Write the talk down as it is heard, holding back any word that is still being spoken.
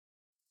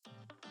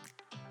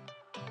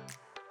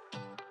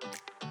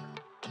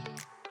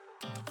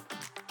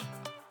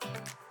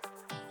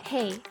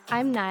Hey,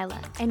 I'm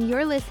Nyla, and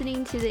you're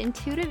listening to the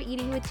Intuitive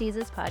Eating with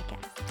Jesus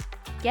podcast.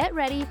 Get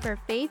ready for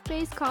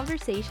faith-based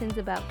conversations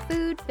about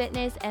food,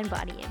 fitness, and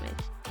body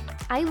image.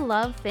 I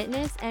love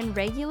fitness, and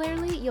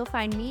regularly you'll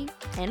find me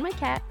and my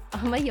cat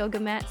on my yoga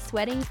mat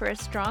sweating for a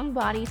strong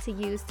body to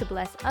use to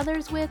bless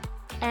others with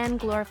and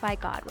glorify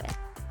God with.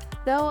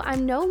 Though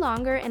I'm no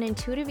longer an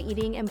intuitive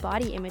eating and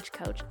body image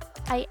coach,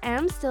 I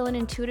am still an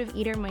intuitive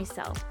eater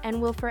myself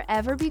and will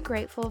forever be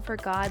grateful for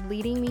God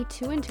leading me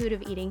to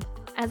intuitive eating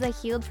as I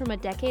healed from a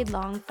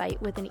decade-long fight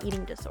with an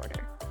eating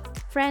disorder.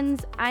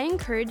 Friends, I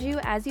encourage you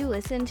as you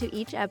listen to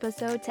each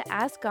episode to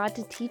ask God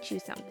to teach you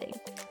something.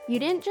 You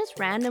didn't just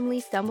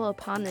randomly stumble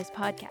upon this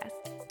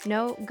podcast.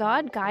 No,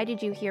 God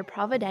guided you here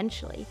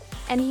providentially,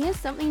 and He has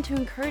something to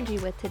encourage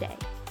you with today.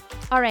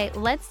 All right,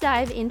 let's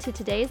dive into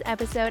today's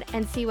episode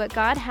and see what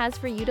God has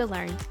for you to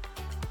learn.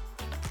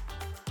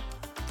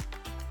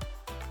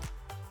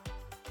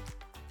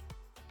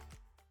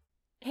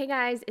 Hey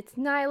guys, it's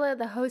Nyla,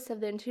 the host of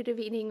the Intuitive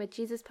Eating with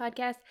Jesus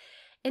podcast,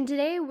 and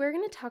today we're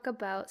going to talk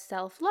about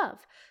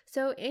self-love.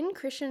 So in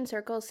Christian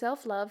circles,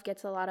 self-love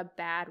gets a lot of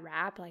bad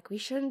rap, like we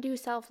shouldn't do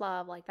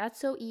self-love, like that's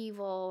so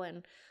evil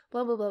and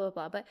blah, blah, blah, blah,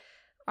 blah. But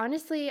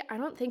honestly, I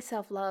don't think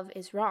self-love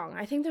is wrong.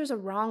 I think there's a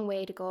wrong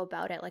way to go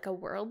about it, like a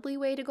worldly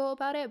way to go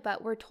about it,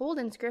 but we're told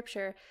in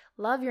scripture,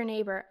 love your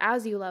neighbor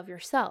as you love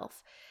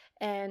yourself.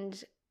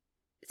 And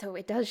so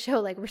it does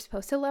show like we're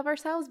supposed to love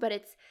ourselves, but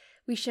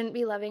we shouldn't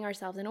be loving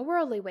ourselves in a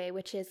worldly way,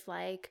 which is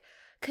like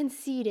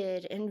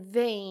conceited and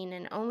vain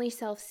and only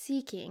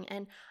self-seeking.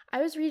 And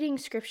I was reading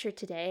scripture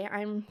today.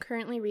 I'm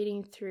currently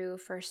reading through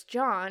 1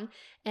 John,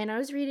 and I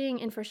was reading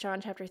in 1 John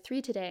chapter 3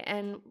 today,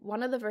 and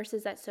one of the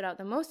verses that stood out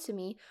the most to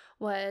me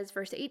was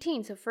verse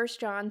 18. So 1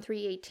 John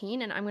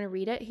 3:18, and I'm going to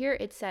read it here.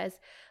 It says,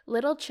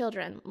 "Little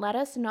children, let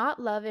us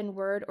not love in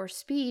word or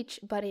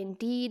speech, but in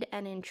deed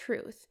and in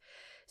truth."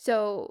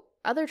 So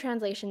other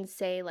translations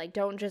say like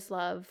don't just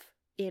love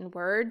in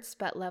words,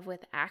 but love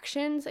with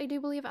actions. I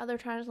do believe other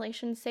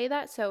translations say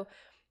that. So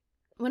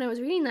when I was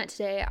reading that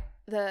today,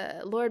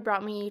 the Lord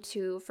brought me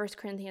to 1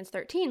 Corinthians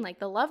 13, like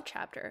the love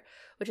chapter,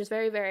 which is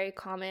very, very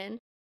common.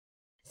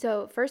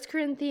 So 1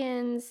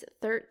 Corinthians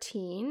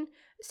 13,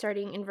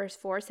 starting in verse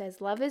 4,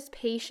 says, "Love is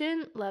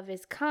patient, love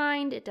is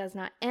kind, it does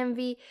not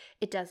envy,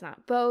 it does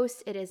not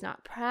boast, it is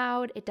not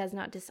proud, it does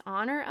not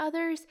dishonor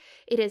others,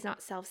 it is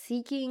not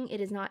self-seeking, it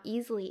is not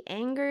easily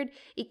angered,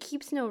 it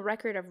keeps no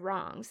record of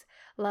wrongs.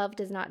 Love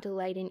does not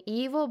delight in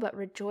evil, but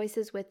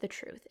rejoices with the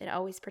truth. It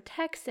always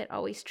protects, it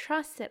always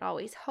trusts, it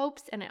always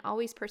hopes, and it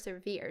always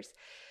perseveres."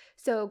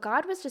 So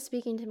God was just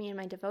speaking to me in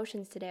my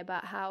devotions today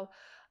about how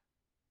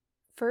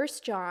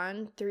 1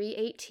 John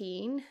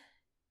 3:18,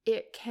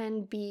 it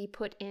can be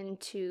put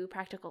into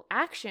practical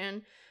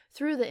action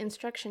through the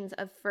instructions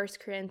of 1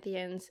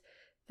 Corinthians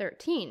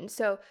 13.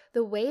 So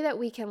the way that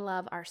we can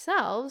love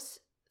ourselves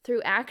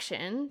through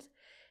actions,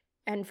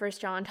 and 1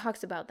 John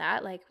talks about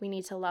that, like we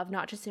need to love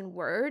not just in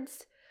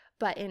words,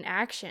 but in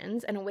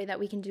actions, and a way that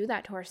we can do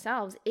that to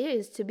ourselves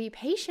is to be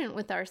patient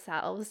with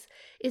ourselves,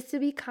 is to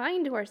be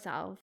kind to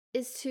ourselves,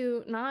 is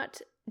to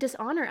not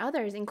dishonor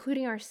others,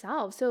 including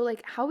ourselves. So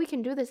like how we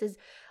can do this is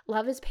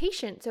love is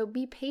patient. So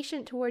be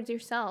patient towards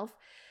yourself.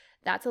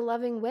 That's a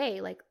loving way,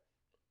 like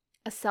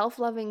a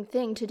self-loving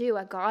thing to do,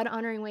 a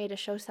God-honoring way to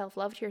show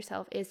self-love to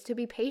yourself is to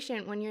be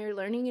patient when you're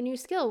learning a new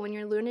skill, when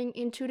you're learning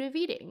intuitive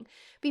eating.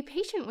 Be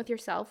patient with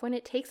yourself when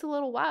it takes a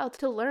little while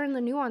to learn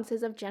the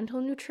nuances of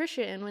gentle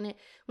nutrition, when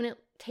it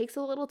takes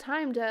a little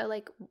time to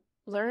like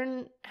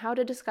learn how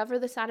to discover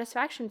the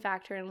satisfaction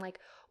factor and like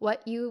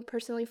what you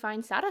personally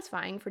find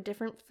satisfying for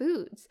different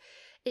foods.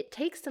 It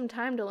takes some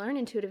time to learn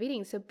intuitive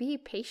eating, so be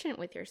patient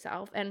with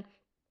yourself and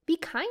be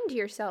kind to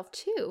yourself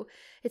too.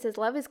 It says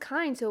love is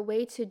kind, so a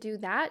way to do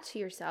that to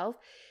yourself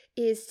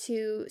is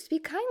to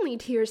speak kindly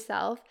to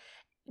yourself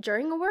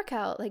during a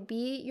workout. Like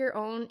be your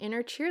own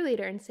inner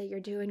cheerleader and say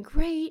you're doing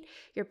great,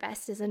 your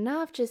best is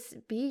enough.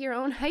 Just be your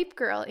own hype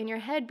girl in your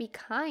head. Be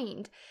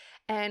kind.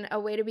 And a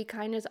way to be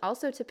kind is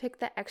also to pick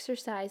the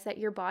exercise that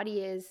your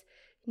body is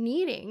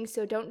needing.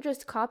 So don't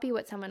just copy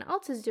what someone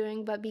else is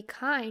doing, but be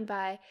kind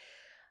by,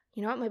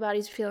 you know what, my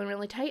body's feeling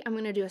really tight. I'm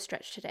going to do a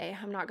stretch today.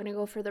 I'm not going to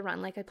go for the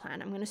run like I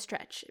planned. I'm going to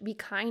stretch. Be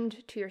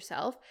kind to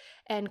yourself.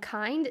 And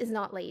kind is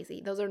not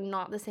lazy. Those are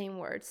not the same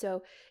words.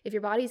 So if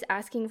your body's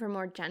asking for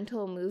more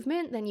gentle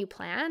movement than you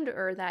planned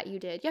or that you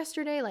did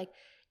yesterday, like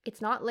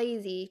it's not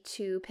lazy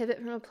to pivot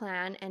from a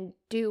plan and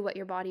do what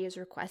your body is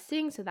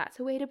requesting. So that's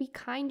a way to be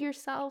kind to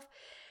yourself.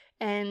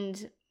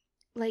 And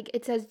like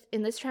it says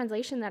in this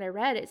translation that I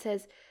read, it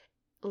says,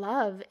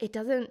 love, it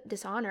doesn't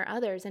dishonor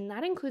others, and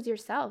that includes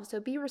yourself. So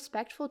be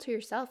respectful to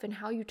yourself and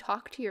how you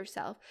talk to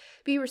yourself.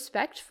 Be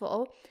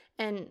respectful,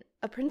 and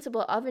a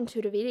principle of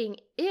intuitive eating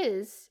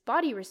is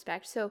body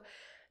respect. So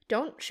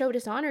don't show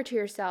dishonor to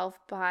yourself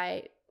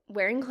by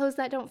wearing clothes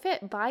that don't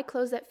fit. Buy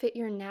clothes that fit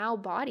your now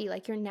body.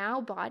 Like your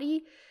now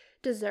body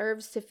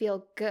deserves to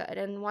feel good.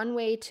 And one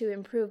way to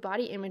improve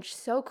body image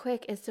so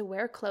quick is to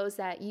wear clothes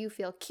that you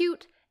feel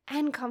cute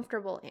and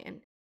comfortable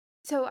in.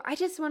 So I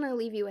just want to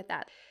leave you with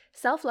that.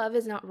 Self-love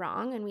is not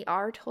wrong, and we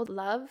are told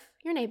love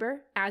your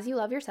neighbor as you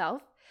love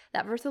yourself.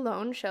 That verse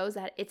alone shows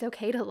that it's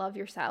okay to love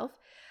yourself,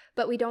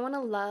 but we don't want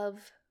to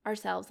love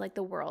ourselves like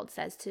the world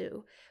says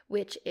to,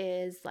 which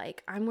is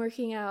like, I'm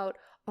working out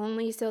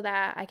only so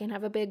that I can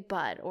have a big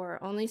butt,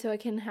 or only so I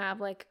can have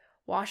like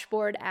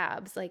washboard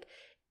abs. Like,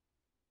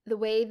 the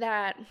way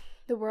that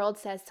the world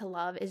says to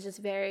love is just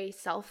very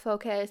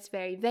self-focused,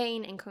 very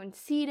vain and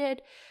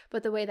conceited,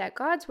 but the way that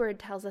God's word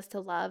tells us to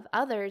love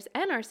others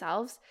and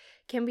ourselves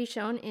can be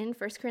shown in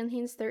 1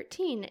 Corinthians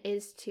 13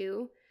 is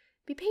to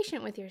be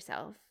patient with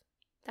yourself.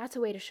 That's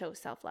a way to show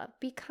self-love.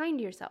 Be kind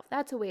to yourself.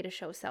 That's a way to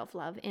show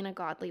self-love in a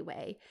godly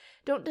way.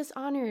 Don't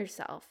dishonor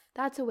yourself.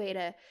 That's a way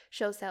to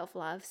show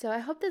self-love. So I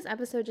hope this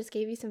episode just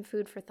gave you some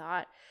food for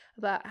thought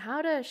about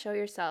how to show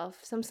yourself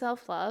some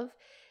self-love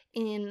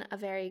in a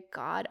very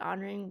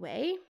God-honoring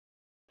way.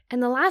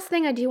 And the last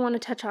thing I do want to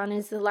touch on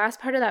is the last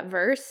part of that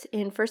verse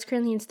in 1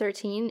 Corinthians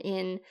 13.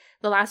 In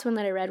the last one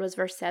that I read was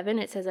verse 7.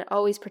 It says, it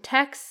always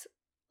protects,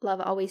 love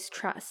always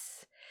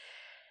trusts.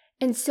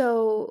 And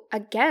so,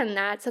 again,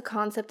 that's a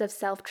concept of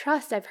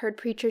self-trust. I've heard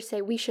preachers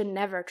say we should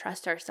never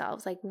trust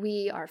ourselves. Like,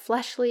 we are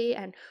fleshly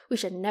and we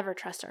should never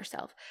trust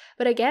ourselves.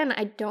 But again,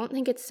 I don't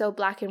think it's so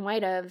black and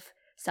white of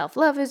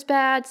self-love is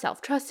bad,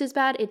 self-trust is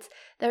bad.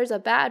 There's a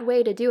bad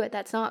way to do it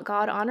that's not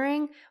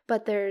God-honoring,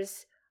 but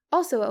there's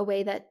also a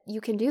way that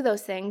you can do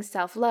those things,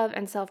 self-love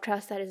and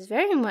self-trust, that is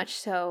very much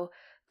so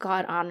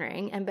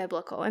God-honoring and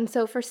biblical. And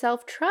so for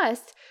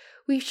self-trust,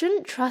 we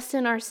shouldn't trust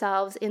in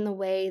ourselves in the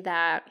way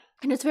that,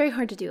 and it's very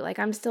hard to do. Like,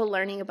 I'm still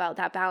learning about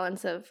that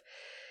balance of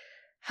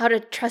how to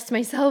trust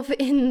myself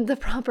in the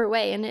proper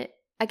way. And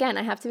again,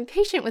 I have to be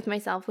patient with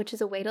myself, which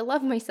is a way to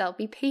love myself.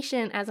 Be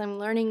patient as I'm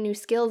learning new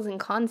skills and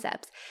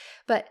concepts.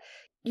 But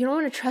you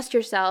don't want to trust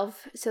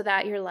yourself so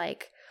that you're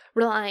like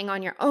relying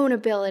on your own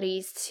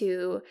abilities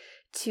to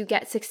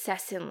get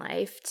success in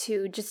life,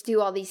 to just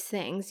do all these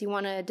things. You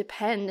want to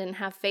depend and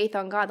have faith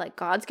on God. Like,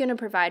 God's going to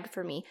provide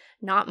for me,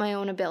 not my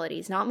own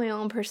abilities, not my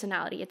own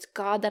personality. It's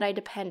God that I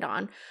depend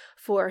on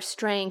for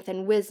strength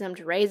and wisdom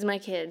to raise my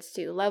kids,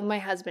 to love my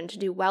husband, to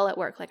do well at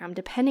work. Like, I'm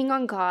depending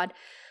on God,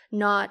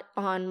 not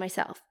on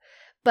myself.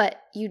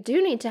 But you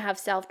do need to have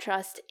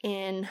self-trust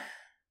in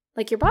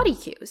like your body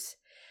cues,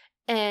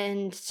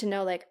 and to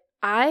know like,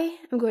 I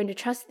am going to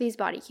trust these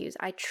body cues.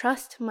 I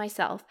trust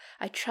myself.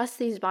 I trust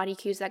these body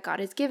cues that God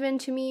has given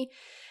to me.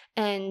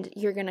 And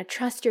you're going to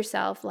trust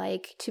yourself,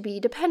 like, to be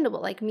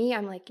dependable. Like me,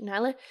 I'm like,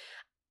 Nyla,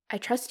 I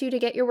trust you to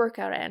get your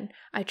workout in.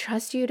 I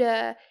trust you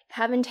to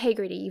have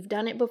integrity. You've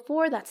done it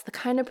before. That's the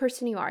kind of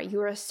person you are.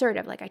 You are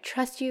assertive. Like, I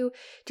trust you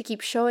to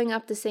keep showing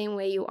up the same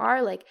way you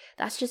are. Like,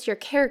 that's just your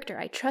character.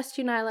 I trust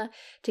you, Nyla,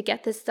 to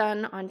get this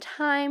done on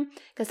time.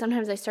 Because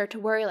sometimes I start to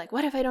worry, like,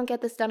 what if I don't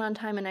get this done on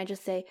time? And I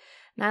just say,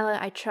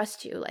 Nyla, I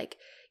trust you. Like,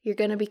 you're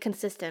going to be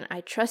consistent. I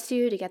trust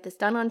you to get this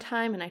done on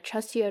time. And I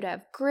trust you to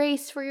have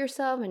grace for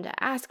yourself and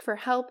to ask for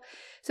help.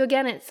 So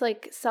again, it's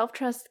like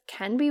self-trust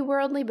can be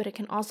worldly, but it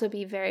can also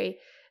be very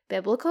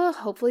biblical.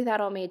 Hopefully that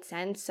all made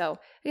sense. So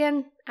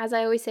again, as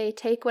I always say,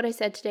 take what I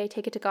said today,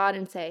 take it to God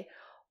and say,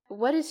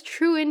 what is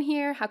true in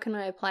here? How can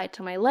I apply it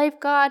to my life,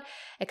 God?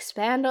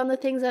 Expand on the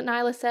things that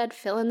Nyla said,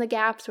 fill in the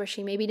gaps where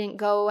she maybe didn't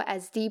go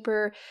as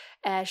deeper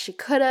as she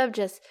could have.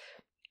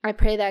 I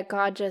pray that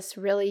God just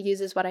really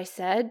uses what I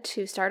said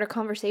to start a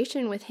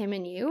conversation with him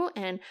and you,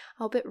 and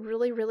I hope it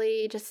really,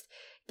 really just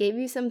gave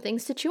you some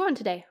things to chew on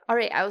today. All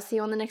right, I will see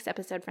you on the next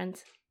episode,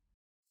 friends.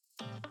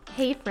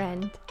 Hey,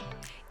 friend.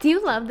 Do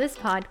you love this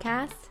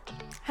podcast?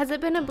 Has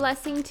it been a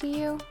blessing to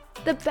you?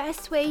 The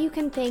best way you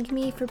can thank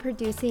me for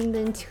producing the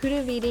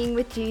Intuitive Eating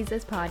with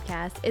Jesus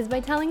podcast is by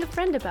telling a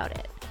friend about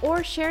it,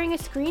 or sharing a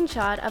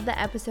screenshot of the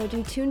episode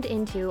you tuned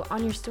into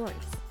on your stories.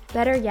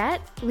 Better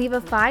yet, leave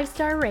a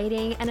 5-star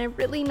rating and a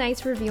really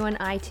nice review on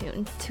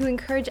iTunes to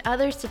encourage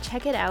others to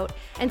check it out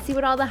and see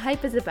what all the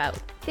hype is about.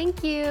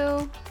 Thank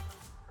you!